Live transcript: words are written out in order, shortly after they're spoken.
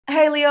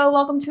Leo,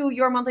 welcome to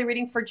your monthly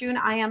reading for June.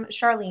 I am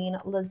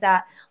Charlene,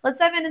 Lizette. Let's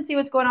dive in and see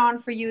what's going on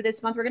for you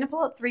this month. We're going to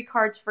pull out 3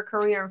 cards for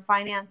career and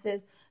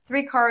finances,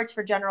 3 cards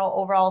for general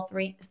overall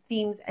 3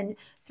 themes, and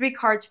 3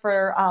 cards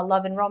for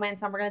love and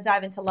romance. And we're going to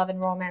dive into love and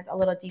romance a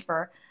little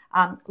deeper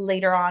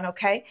later on,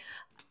 okay?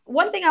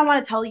 One thing I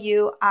want to tell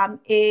you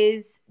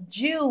is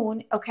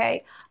June,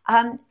 okay,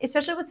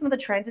 especially with some of the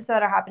transits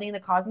that are happening in the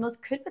cosmos,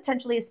 could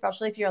potentially,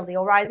 especially if you're a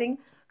Leo rising,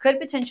 could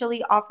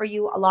potentially offer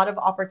you a lot of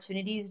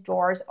opportunities,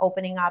 doors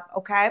opening up,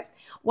 okay?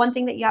 One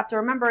thing that you have to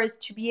remember is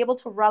to be able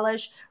to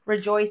relish,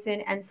 rejoice in,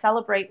 and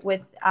celebrate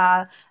with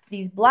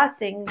these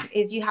blessings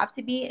is you have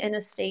to be in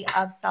a state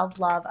of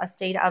self-love, a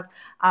state of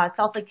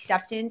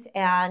self-acceptance,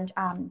 and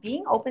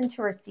being open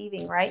to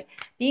receiving, right?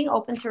 Being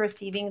open to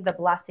receiving the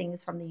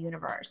blessings from the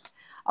universe.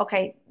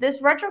 Okay,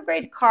 this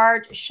retrograde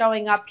card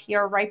showing up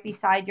here right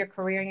beside your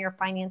career and your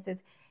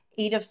finances,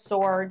 8 of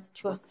Swords,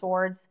 2 of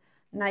Swords,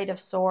 Knight of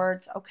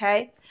Swords,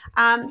 okay?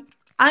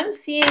 I'm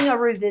seeing a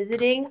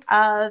revisiting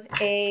of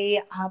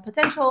a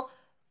potential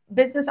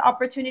business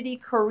opportunity,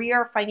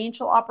 career,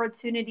 financial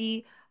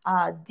opportunity,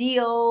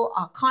 deal,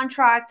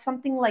 contract,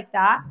 something like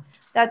that,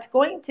 that's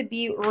going to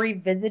be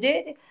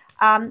revisited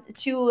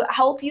to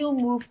help you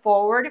move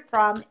forward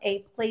from a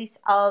place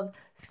of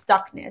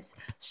stuckness.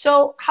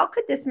 So how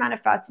could this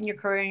manifest in your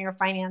career and your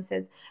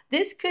finances?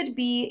 This could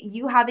be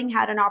you having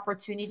had an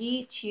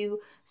opportunity to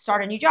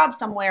start a new job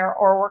somewhere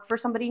or work for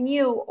somebody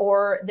new,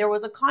 or there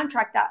was a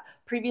contract that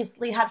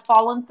previously had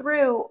fallen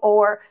through,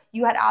 or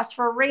you had asked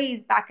for a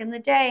raise back in the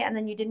day and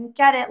then you didn't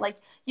get it, like,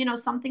 you know,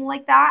 something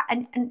like that.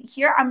 And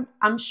here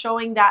I'm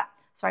showing that,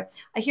 sorry,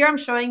 here I'm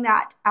showing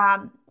that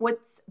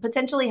what's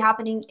potentially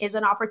happening is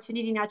an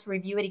opportunity now to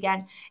review it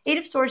again. 8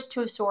 of Swords,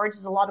 2 of Swords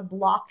is a lot of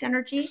blocked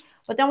energy,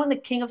 but then when the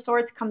King of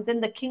Swords comes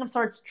in, the King of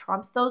Swords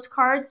trumps those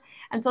cards,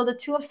 and so the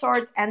 2 of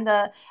Swords and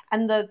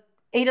the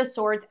 8 of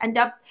Swords end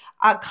up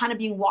kind of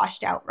being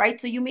washed out,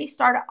 right? So you may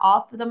start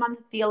off the month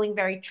feeling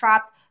very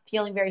trapped,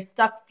 feeling very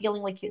stuck,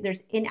 feeling like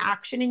there's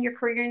inaction in your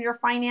career and your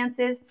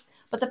finances.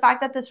 But the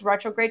fact that this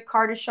retrograde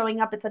card is showing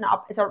up, it's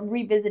a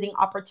revisiting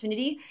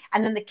opportunity.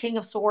 And then the King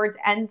of Swords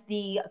ends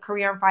the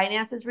career and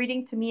finances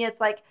reading. To me, it's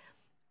like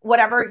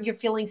whatever you're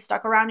feeling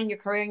stuck around in your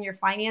career and your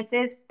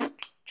finances,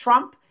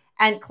 trump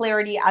and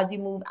clarity as you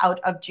move out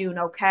of June,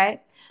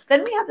 okay?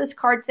 Then we have this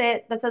card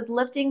that says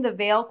lifting the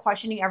veil,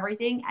 questioning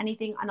everything,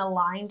 anything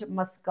unaligned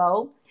must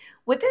go.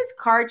 With this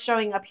card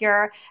showing up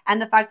here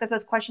and the fact that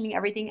says questioning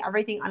everything,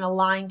 everything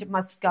unaligned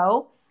must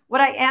go,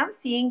 what I am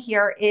seeing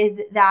here is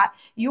that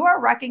you are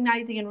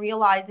recognizing and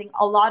realizing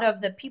a lot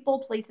of the people,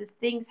 places,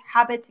 things,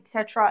 habits,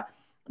 etc.,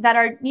 that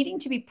are needing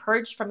to be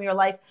purged from your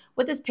life.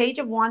 With this Page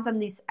of Wands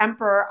and this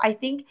Emperor, I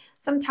think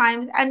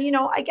sometimes, and you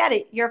know, I get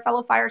it, you're a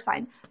fellow fire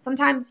sign,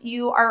 sometimes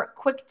you are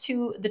quick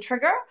to the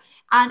trigger.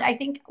 And I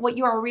think what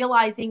you are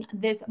realizing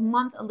this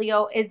month,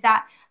 Leo, is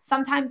that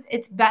sometimes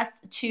it's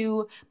best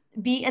to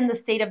be in the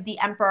state of the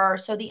Emperor.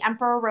 So the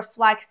Emperor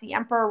reflects, the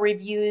Emperor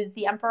reviews,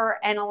 the Emperor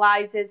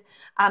analyzes,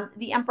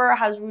 the Emperor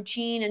has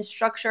routine and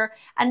structure,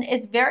 and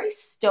it's very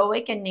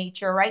stoic in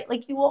nature, right?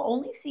 Like you will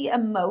only see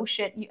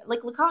emotion,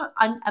 like look how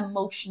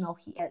unemotional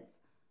he is,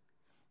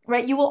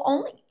 right? You will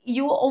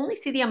only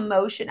see the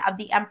emotion of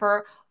the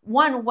Emperor,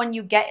 one, when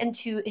you get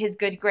into his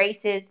good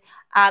graces,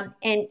 and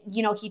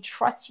you know, he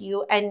trusts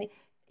you and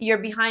you're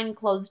behind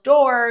closed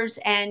doors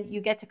and you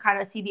get to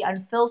kind of see the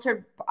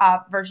unfiltered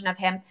version of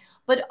him.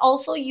 But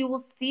also you will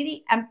see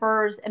the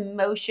Emperor's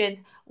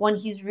emotions when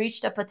he's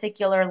reached a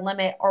particular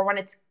limit or when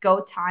it's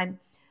go time.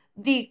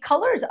 The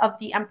colors of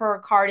the Emperor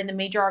card in the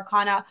Major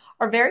Arcana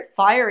are very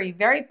fiery,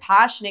 very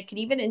passionate, can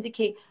even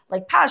indicate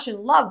like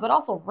passion, love, but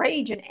also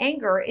rage and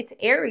anger. It's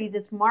Aries,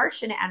 it's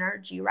Martian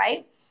energy,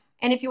 right?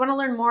 And if you want to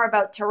learn more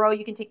about tarot,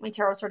 you can take my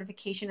tarot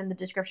certification in the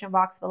description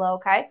box below,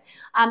 okay?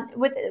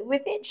 With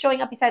it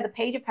showing up beside the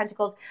Page of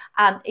Pentacles,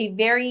 a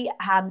very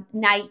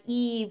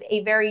naive,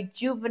 a very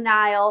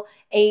juvenile,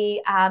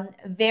 a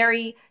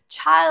very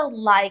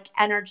childlike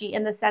energy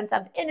in the sense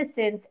of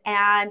innocence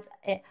and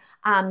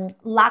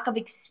lack of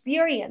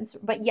experience,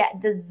 but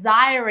yet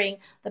desiring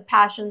the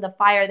passion, the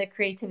fire, the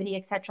creativity,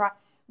 etc.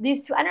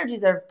 These two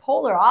energies are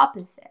polar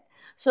opposite.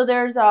 So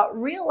there's a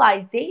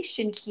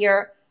realization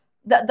here.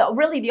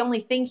 Really the only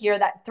thing here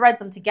that threads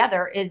them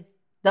together is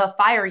the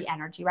fiery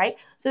energy, right?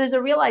 So there's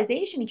a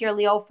realization here,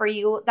 Leo, for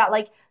you that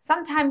like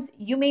sometimes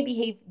you may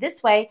behave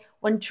this way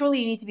when truly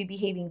you need to be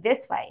behaving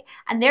this way.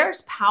 And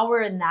there's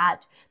power in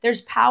that.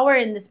 There's power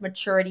in this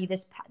maturity.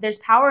 There's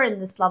power in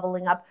this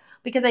leveling up,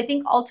 because I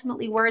think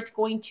ultimately where it's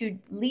going to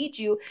lead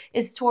you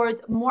is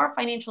towards more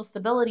financial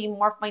stability,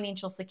 more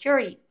financial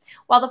security.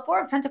 While the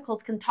Four of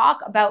Pentacles can talk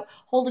about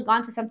holding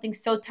on to something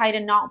so tight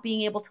and not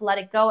being able to let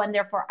it go and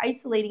therefore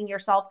isolating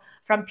yourself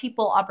from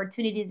people,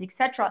 opportunities,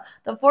 etc.,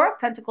 the Four of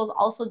Pentacles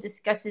also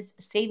discusses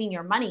saving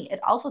your money. It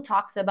also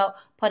talks about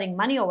putting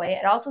money away.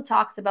 It also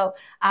talks about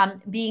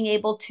being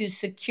able to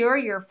secure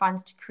your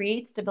funds to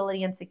create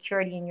stability and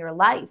security in your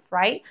life,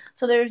 right?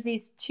 So there's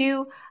these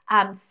two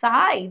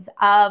sides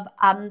of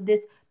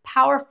this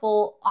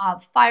powerful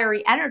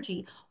fiery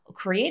energy.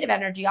 creative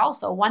energy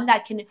also, one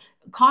that can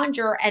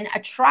conjure and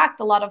attract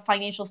a lot of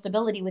financial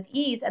stability with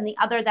ease, and the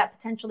other that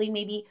potentially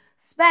maybe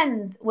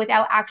spends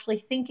without actually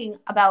thinking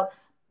about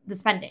the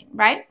spending,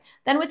 right?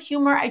 Then with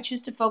humor, I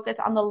choose to focus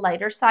on the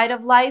lighter side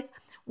of life.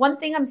 One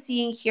thing I'm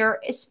seeing here,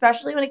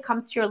 especially when it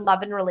comes to your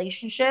love and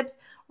relationships,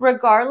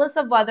 regardless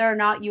of whether or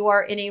not you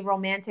are in a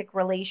romantic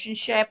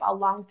relationship, a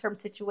long-term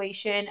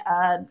situation,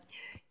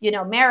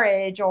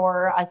 marriage,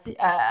 or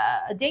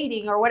a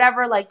dating, or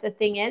whatever, like the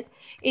thing is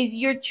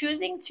you're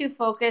choosing to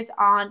focus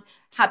on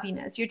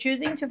happiness. You're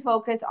choosing to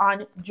focus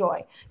on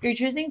joy. You're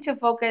choosing to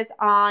focus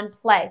on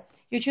play.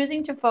 You're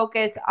choosing to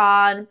focus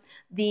on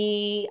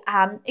the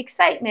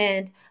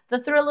excitement, the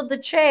thrill of the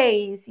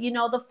chase,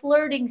 the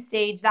flirting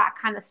stage, that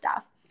kind of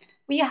stuff.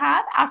 We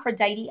have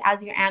Aphrodite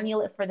as your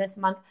amulet for this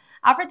month.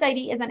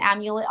 Aphrodite is an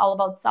amulet all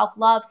about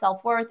self-love,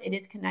 self-worth. It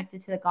is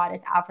connected to the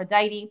goddess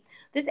Aphrodite.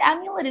 This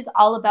amulet is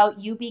all about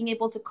you being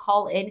able to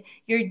call in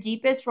your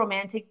deepest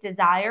romantic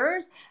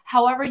desires.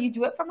 However, you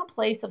do it from a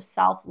place of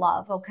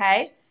self-love,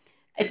 okay?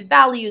 It's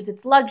values,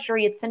 it's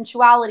luxury, it's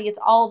sensuality, it's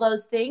all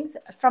those things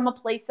from a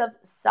place of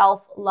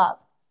self-love.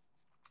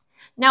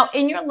 Now,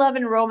 in your love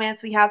and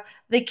romance, we have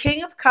the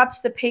King of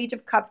Cups, the Page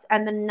of Cups,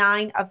 and the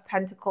Nine of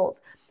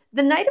Pentacles.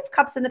 The Knight of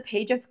Cups and the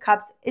Page of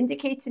Cups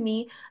indicate to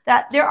me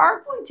that there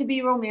are going to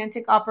be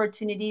romantic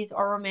opportunities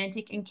or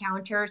romantic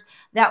encounters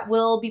that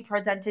will be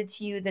presented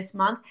to you this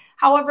month.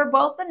 However,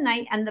 both the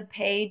Knight and the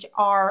Page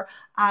are,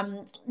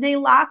 they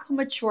lack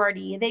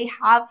maturity. They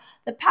have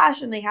the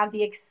passion, they have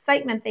the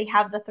excitement, they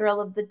have the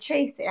thrill of the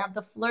chase, they have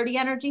the flirty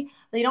energy.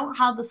 They don't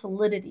have the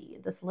solidity.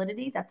 The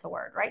solidity, that's a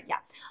word, right? Yeah.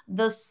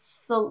 The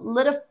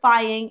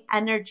solidifying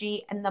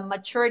energy and the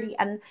maturity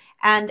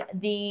and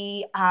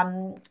the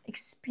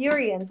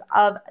experience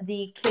of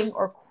the King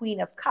or Queen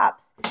of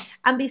Cups.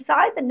 And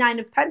beside the Nine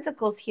of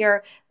Pentacles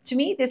here, to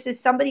me, this is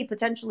somebody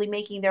potentially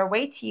making their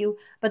way to you,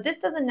 but this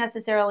doesn't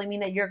necessarily mean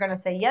that you're going to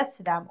say yes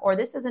to them, or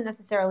this doesn't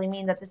necessarily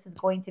mean that this is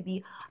going to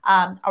be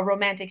a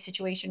romantic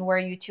situation where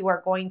you two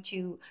are going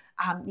to,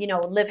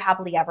 live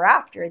happily ever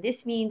after.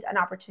 This means an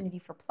opportunity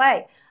for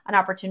play, an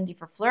opportunity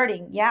for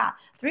flirting. Yeah.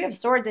 Three of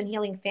Swords and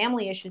healing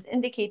family issues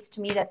indicates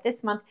to me that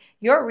this month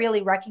you're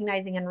really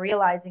recognizing and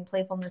realizing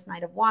playfulness,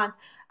 Knight of Wands,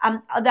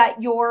 that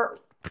your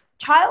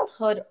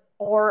childhood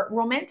or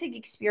romantic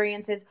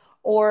experiences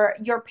or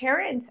your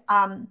parents'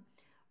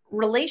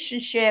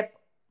 relationship,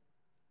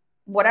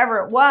 whatever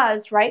it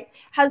was, right,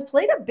 has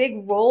played a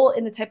big role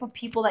in the type of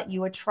people that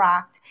you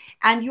attract.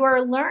 And you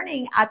are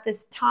learning at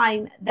this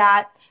time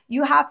that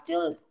you have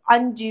to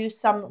undo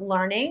some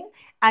learning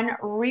and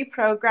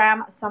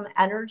reprogram some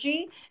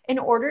energy in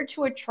order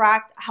to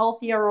attract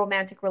healthier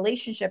romantic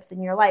relationships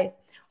in your life.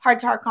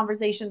 Heart-to-heart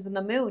conversations in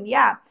the moon.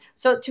 Yeah.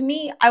 So to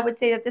me, I would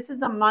say that this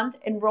is a month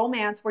in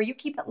romance where you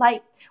keep it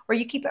light, where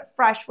you keep it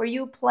fresh, where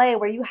you play,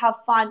 where you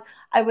have fun.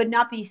 I would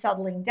not be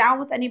settling down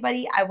with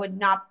anybody. I would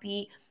not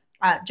be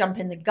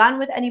jumping the gun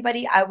with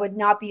anybody. I would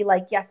not be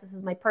like, yes, this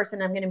is my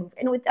person, I'm going to move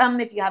in with them.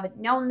 If you haven't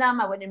known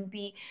them, I wouldn't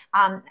be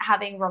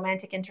having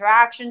romantic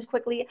interactions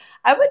quickly.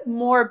 I would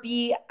more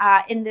be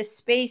in this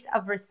space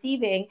of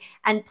receiving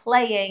and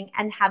playing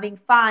and having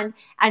fun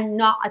and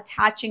not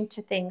attaching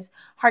to things.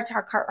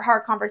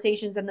 Heart-to-heart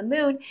conversations in the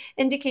moon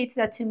indicates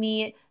that to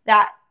me,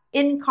 that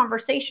in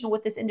conversation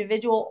with this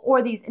individual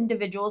or these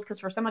individuals, because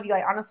for some of you,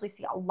 I honestly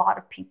see a lot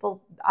of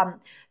people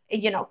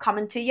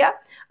coming to you.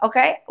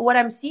 Okay. What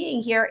I'm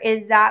seeing here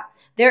is that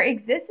there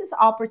exists this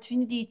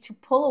opportunity to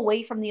pull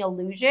away from the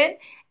illusion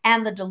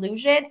and the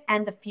delusion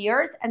and the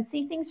fears and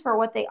see things for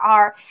what they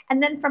are.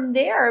 And then from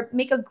there,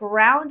 make a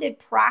grounded,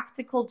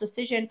 practical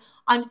decision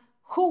on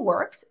who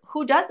works,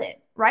 who doesn't,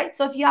 right?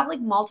 So if you have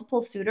like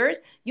multiple suitors,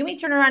 you may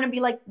turn around and be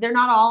like, they're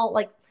not all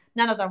like,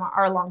 none of them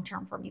are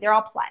long-term for me. They're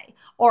all play.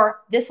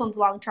 Or this one's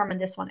long-term and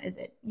this one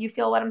isn't. You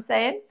feel what I'm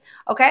saying?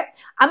 Okay.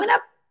 I'm going to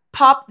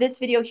pop this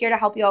video here to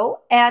help you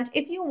out. And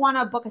if you want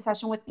to book a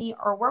session with me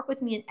or work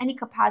with me in any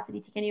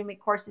capacity, take any of my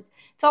courses,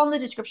 it's all in the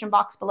description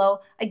box below.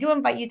 I do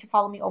invite you to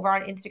follow me over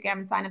on Instagram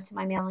and sign up to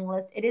my mailing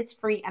list. It is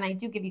free, and I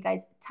do give you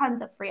guys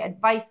tons of free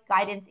advice,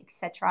 guidance,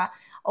 etc.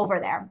 over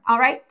there. All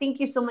right. Thank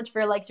you so much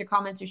for your likes, your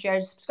comments, your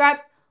shares, your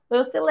subscribes.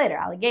 We'll see you later,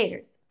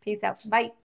 alligators. Peace out. Bye.